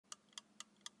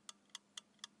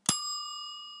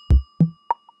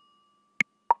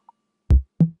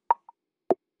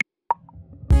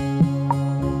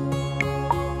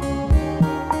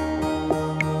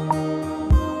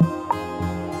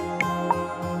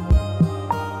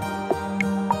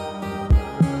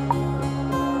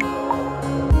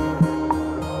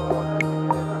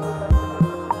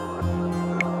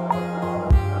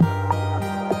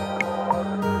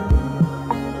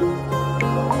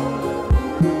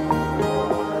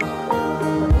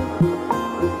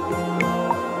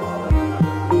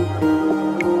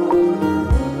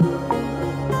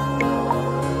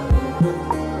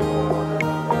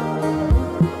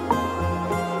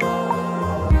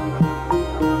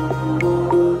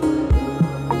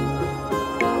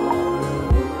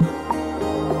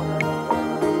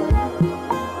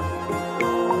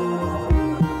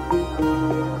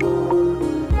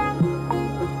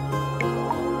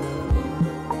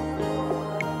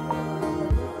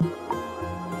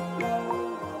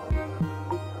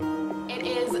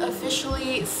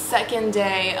officially second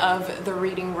day of the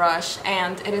reading rush,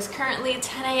 and it is currently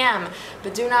 10 a.m.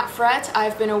 But do not fret,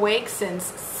 I've been awake since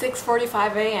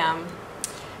 6:45 a.m.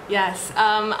 Yes,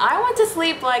 I went to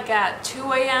sleep like at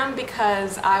 2 a.m.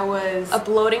 because I was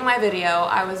uploading my video,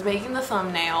 I was making the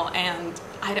thumbnail, and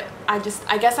I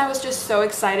guess I was just so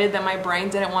excited that my brain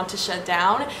didn't want to shut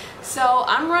down. So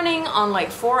I'm running on like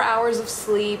 4 hours of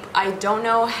sleep. I don't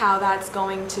know how that's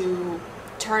going to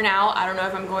turn out. I don't know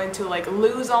if I'm going to like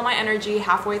lose all my energy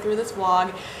halfway through this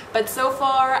vlog, but so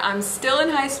far I'm still in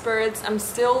high spirits. I'm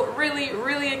still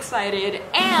really excited,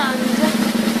 and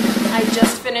I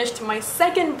just finished my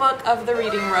second book of the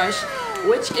reading rush,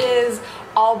 which is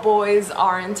All Boys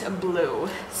Aren't Blue.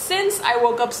 Since I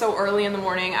woke up so early in the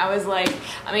morning, I was like,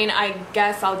 I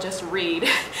guess I'll just read.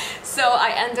 So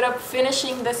I ended up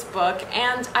finishing this book,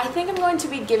 and I think I'm going to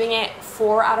be giving it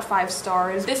 4 out of 5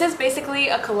 stars. This is basically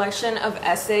a collection of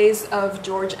essays of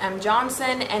George M.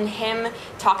 Johnson and him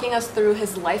talking us through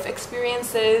his life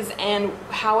experiences and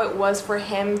how it was for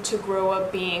him to grow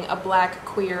up being a black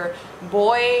queer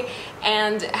boy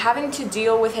and having to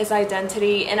deal with his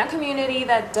identity in a community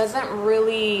that doesn't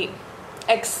really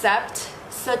accept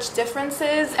such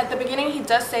differences. At the beginning, he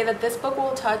does say that this book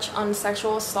will touch on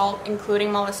sexual assault,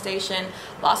 including molestation,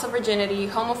 loss of virginity,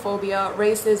 homophobia,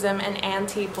 racism, and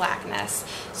anti-blackness.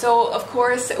 So of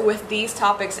course, with these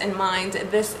topics in mind,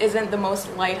 this isn't the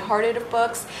most lighthearted of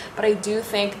books, but I do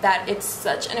think that it's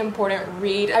such an important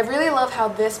read. I really love how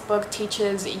this book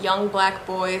teaches young black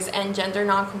boys and gender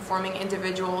non-conforming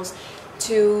individuals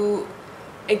to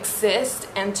exist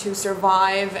and to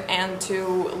survive and to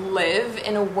live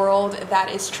in a world that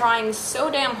is trying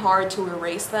so damn hard to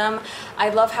erase them. I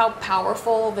love how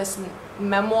powerful this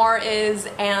memoir is,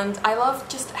 and I love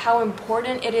just how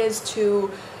important it is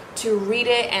to read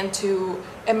it and to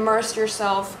immerse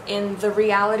yourself in the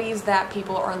realities that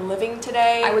people are living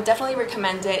today. I would definitely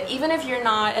recommend it, even if you're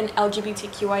not an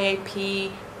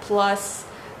LGBTQIAP+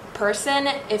 person.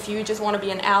 If you just want to be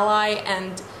an ally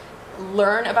and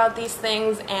learn about these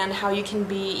things and how you can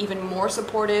be even more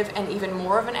supportive and even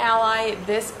more of an ally,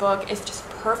 this book is just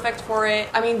perfect for it.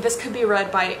 This could be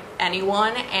read by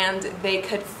anyone and they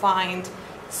could find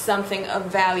something of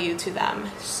value to them.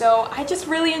 So I just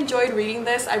really enjoyed reading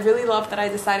this. I really love that I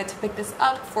decided to pick this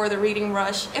up for the reading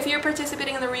rush. If you're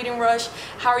participating in the reading rush,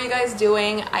 how are you guys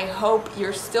doing? I hope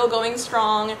you're still going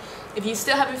strong. If you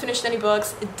still haven't finished any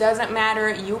books, it doesn't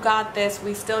matter. You got this.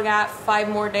 We still got 5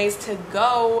 more days to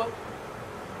go.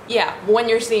 Yeah, when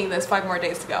you're seeing this, 5 more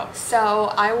days to go.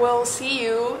 So I will see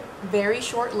you very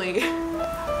shortly.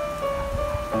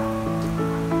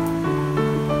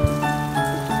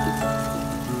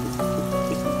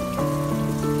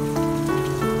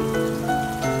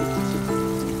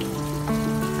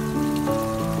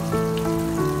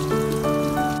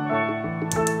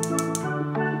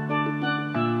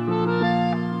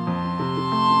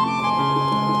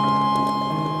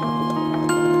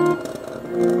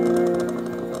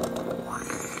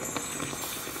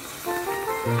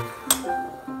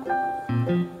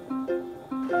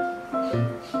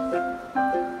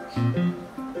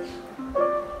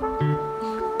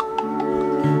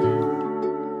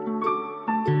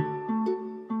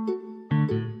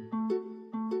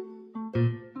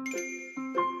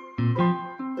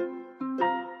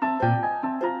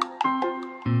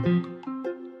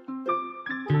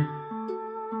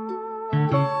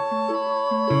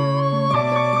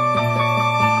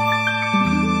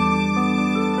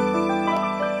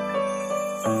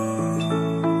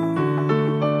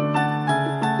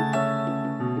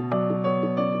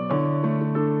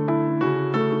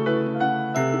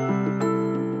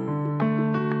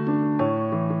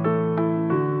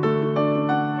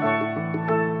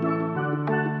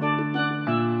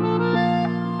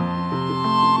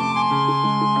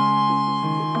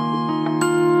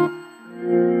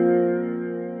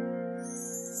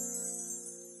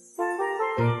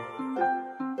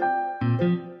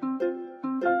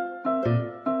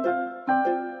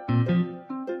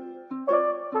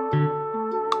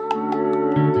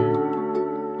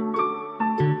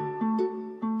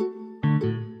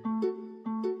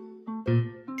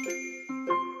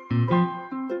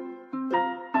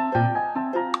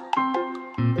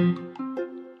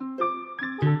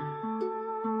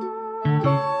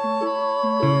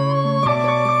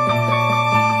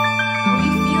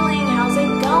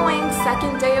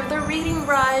 Second day of the reading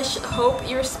rush. Hope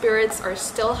your spirits are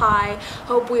still high.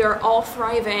 Hope we are all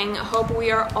thriving. Hope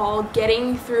we are all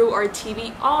getting through our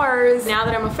TBRs. Now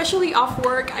that I'm officially off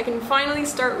work, I can finally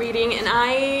start reading, and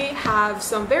I have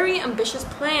some very ambitious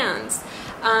plans.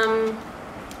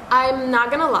 I'm not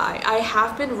gonna lie, I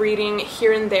have been reading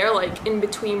here and there, like in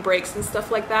between breaks and stuff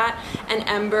like that. An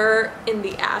Ember in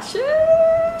the Ashes.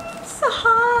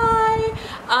 Hi.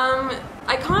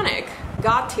 Iconic,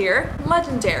 God tier,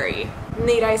 legendary.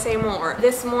 Need I say more?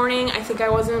 This morning, I think I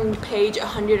was on page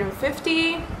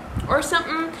 150 or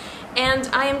something, and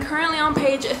I am currently on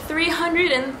page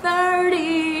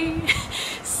 330.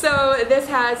 So this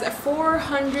has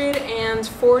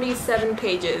 447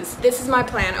 pages. This is my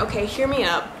plan. Okay, hear me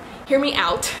up. Hear me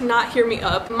out, not hear me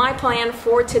up. My plan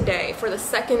for today, for the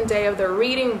second day of the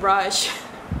reading rush.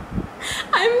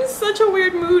 I'm in such a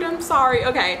weird mood, I'm sorry.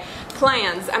 Okay,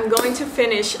 plans. I'm going to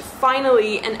finish,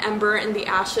 finally, An Ember in the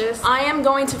Ashes. I am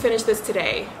going to finish this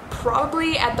today,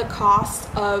 probably at the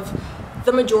cost of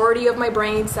the majority of my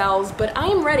brain cells, but I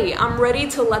am ready. I'm ready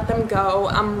to let them go.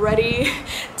 I'm ready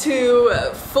to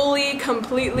fully,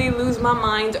 completely lose my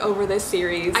mind over this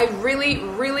series. I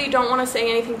really don't want to say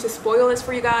anything to spoil this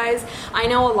for you guys. I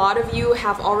know a lot of you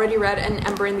have already read An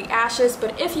Ember in the Ashes,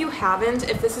 but if you haven't,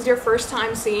 if this is your first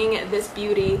time seeing this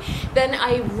beauty, then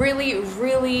I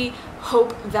really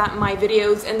hope that my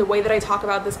videos and the way that I talk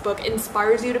about this book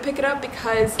inspires you to pick it up,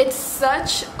 because it's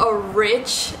such a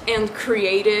rich and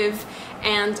creative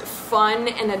and fun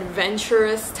and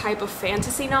adventurous type of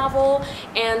fantasy novel,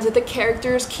 and the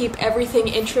characters keep everything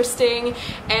interesting,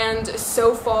 and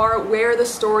so far where the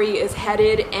story is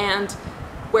headed and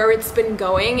where it's been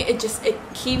going, it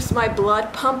keeps my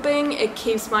blood pumping, it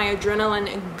keeps my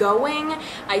adrenaline going.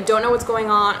 I don't know what's going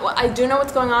on. Well, I do know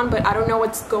what's going on, but I don't know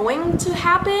what's going to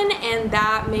happen, and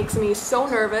that makes me so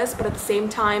nervous, but at the same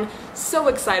time so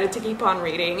excited to keep on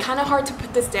reading. Kind of hard to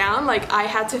put this down. Like, I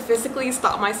had to physically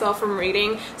stop myself from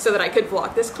reading so that I could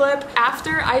vlog this clip.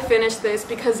 After I finish this,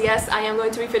 because yes, I am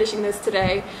going to be finishing this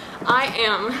today,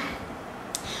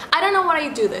 I don't know why I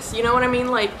do this, you know what I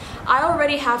mean? Like, I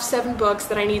already have 7 books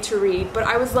that I need to read, but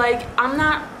I was like, I'm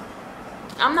not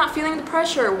feeling the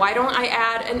pressure. Why don't I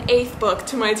add an 8th book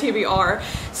to my TBR?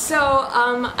 So,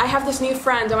 I have this new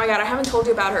friend. Oh my god, I haven't told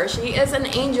you about her. She is an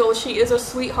angel. She is a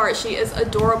sweetheart. She is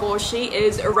adorable. She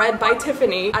is read by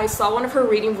Tiffany. I saw one of her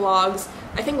reading vlogs,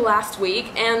 I think last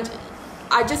week, and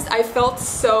I felt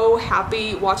so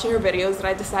happy watching her videos that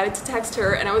I decided to text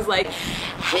her, and I was like,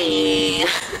 hey.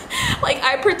 Like,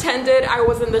 I pretended I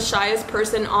wasn't the shyest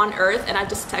person on earth, and I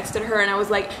just texted her and I was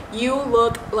like, you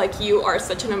look like you are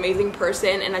such an amazing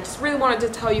person, and I just really wanted to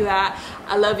tell you that.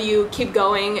 I love you, keep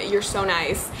going, you're so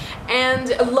nice.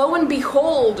 And lo and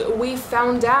behold, we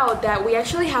found out that we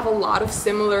actually have a lot of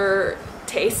similar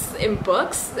tastes in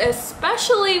books,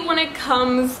 especially when it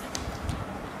comes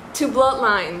to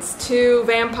bloodlines, to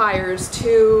vampires,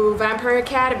 to Vampire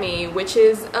Academy, which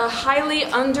is a highly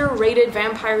underrated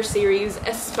vampire series,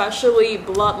 especially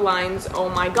Bloodlines. Oh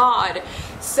my god.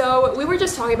 So we were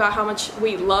just talking about how much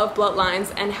we love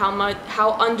Bloodlines and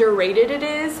how underrated it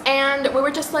is, and we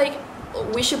were just like,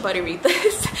 we should buddy read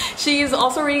this. She's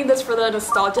also reading this for the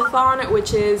Nostalgia-thon,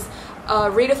 which is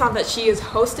a readathon that she is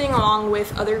hosting along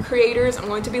with other creators. I'm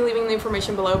going to be leaving the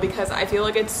information below because I feel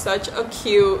like it's such a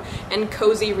cute and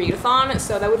cozy readathon,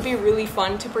 so that would be really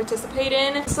fun to participate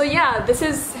in. So yeah, this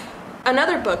is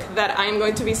another book that I'm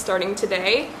going to be starting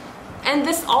today, and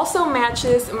this also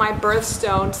matches my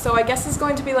birthstone, so I guess it's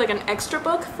going to be like an extra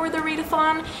book for the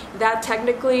readathon that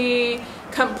technically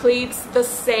completes the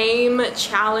same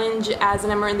challenge as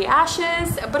An Ember in the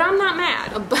Ashes, but I'm not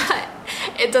mad. But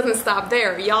it doesn't stop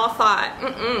there. Y'all thought,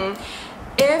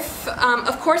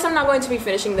 of course I'm not going to be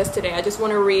finishing this today. I just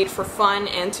want to read for fun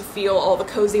and to feel all the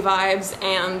cozy vibes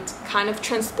and kind of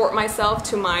transport myself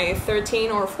to my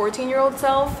 13 or 14-year-old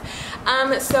self.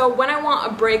 So when I want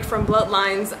a break from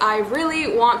Bloodlines, I really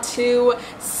want to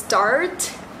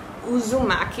start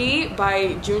Uzumaki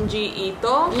by Junji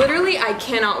Ito. Literally, I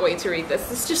cannot wait to read this.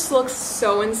 This just looks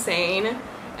so insane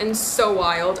and so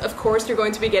wild. Of course, you're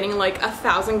going to be getting like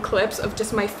 1,000 clips of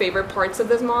just my favorite parts of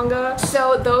this manga.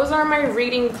 So those are my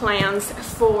reading plans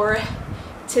for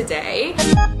today.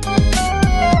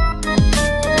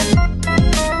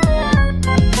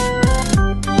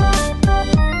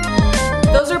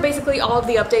 Those are basically all of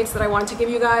the updates that I wanted to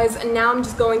give you guys, and now I'm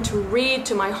just going to read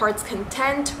to my heart's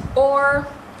content or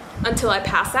until I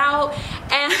pass out.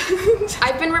 And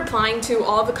I've been replying to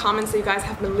all of the comments that you guys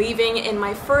have been leaving in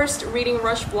my first Reading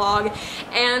Rush vlog,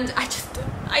 and I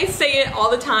say it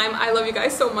all the time. I love you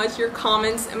guys so much. Your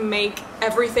comments make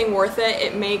everything worth it.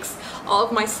 It makes all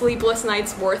of my sleepless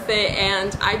nights worth it,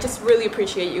 and I just really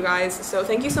appreciate you guys. So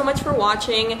thank you so much for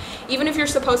watching. Even if you're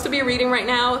supposed to be reading right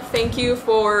now, thank you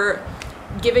for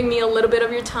giving me a little bit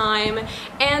of your time.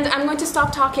 And I'm going to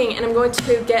stop talking and I'm going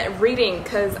to get reading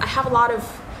because I have a lot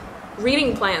of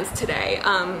reading plans today.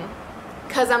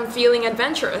 because I'm feeling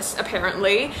adventurous,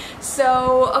 apparently.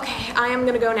 So, okay, I am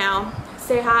gonna go now.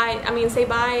 Say hi, say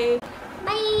bye.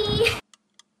 Bye!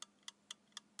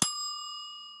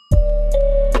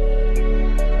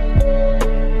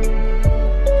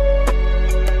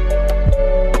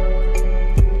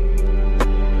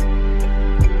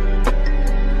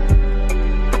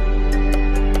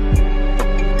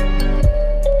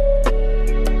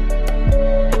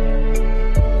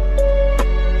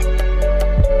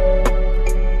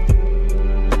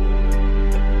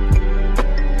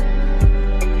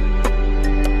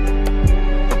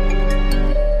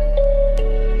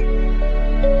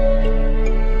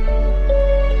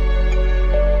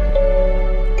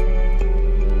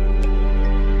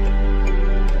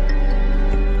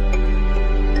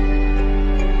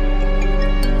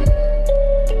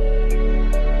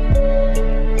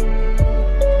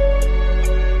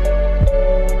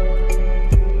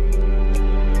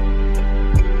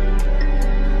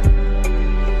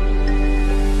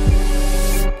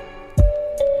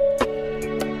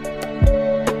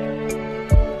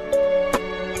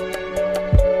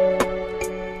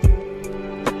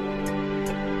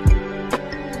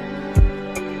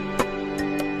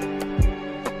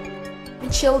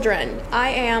 Children, I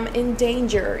am in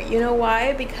danger. You know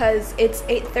why? Because it's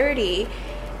 8:30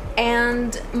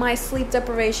 and my sleep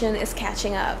deprivation is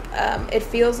catching up. It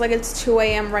feels like it's 2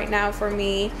 a.m. right now for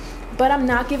me, but I'm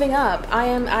not giving up.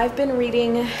 I've been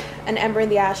reading An Ember in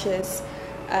the Ashes.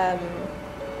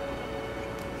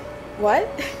 What?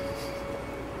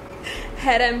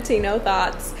 Head empty, no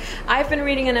thoughts. I've been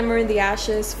reading An Ember in the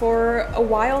Ashes for a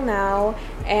while now,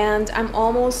 and I'm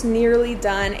almost nearly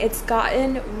done. It's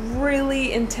gotten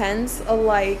really intense,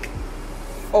 like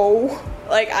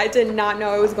I did not know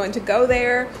I was going to go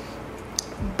there,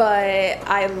 but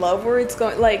I love where it's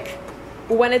going. Like,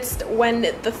 when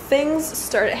the things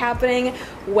started happening,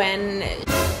 when it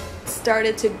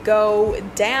started to go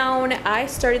down, I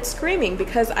started screaming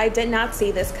because I did not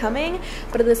see this coming,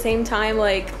 but at the same time,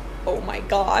 like, oh my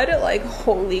god, like,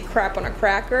 holy crap on a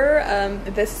cracker.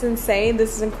 This is insane.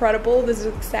 This is incredible. This is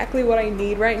exactly what I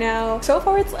need right now. So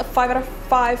far, it's a 5 out of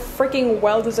 5 freaking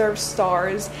well-deserved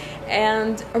stars,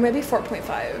 or maybe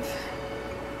 4.5.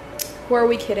 Who are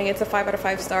we kidding? It's a 5 out of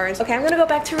 5 stars. Okay, I'm gonna go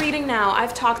back to reading now.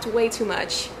 I've talked way too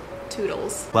much.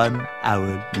 Toodles. 1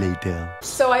 hour later.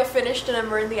 So I finished An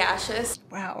Ember in the Ashes.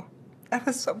 Wow, that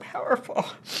was so powerful.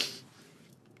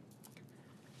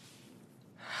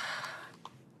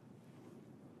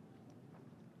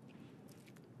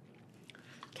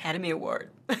 Academy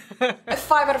Award.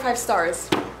 5 out of 5 stars.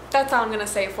 That's all I'm gonna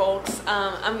say, folks. 5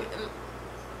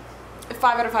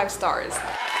 out of 5 stars.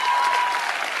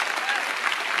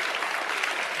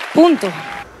 Punto.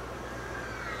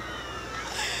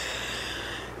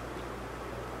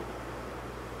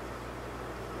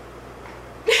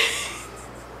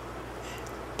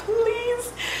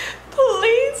 Please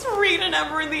read An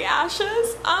Ember in the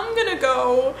Ashes. I'm gonna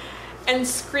go and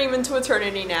scream into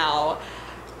eternity now.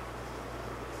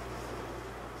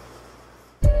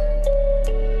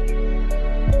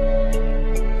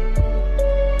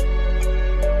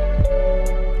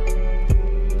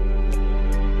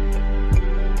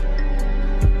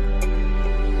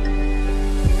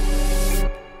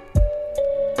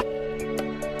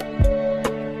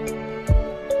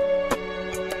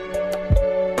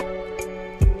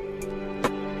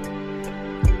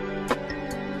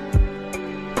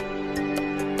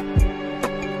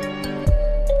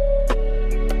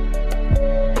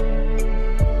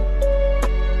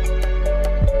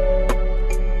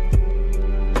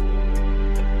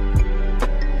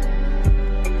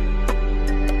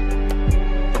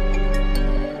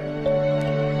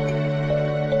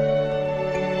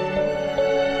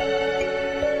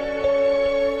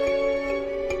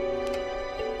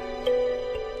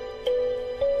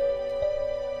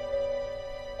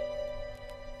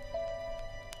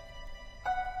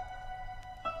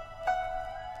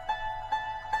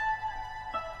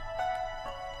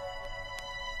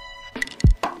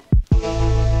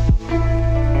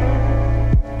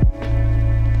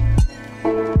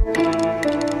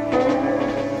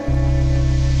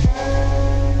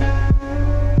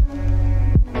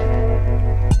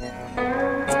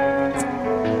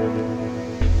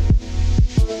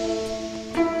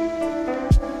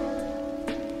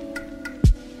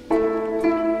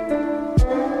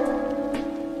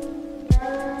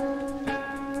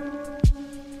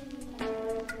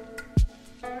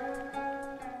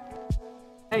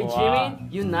 Hey Jimmy,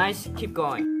 you nice, keep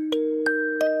going.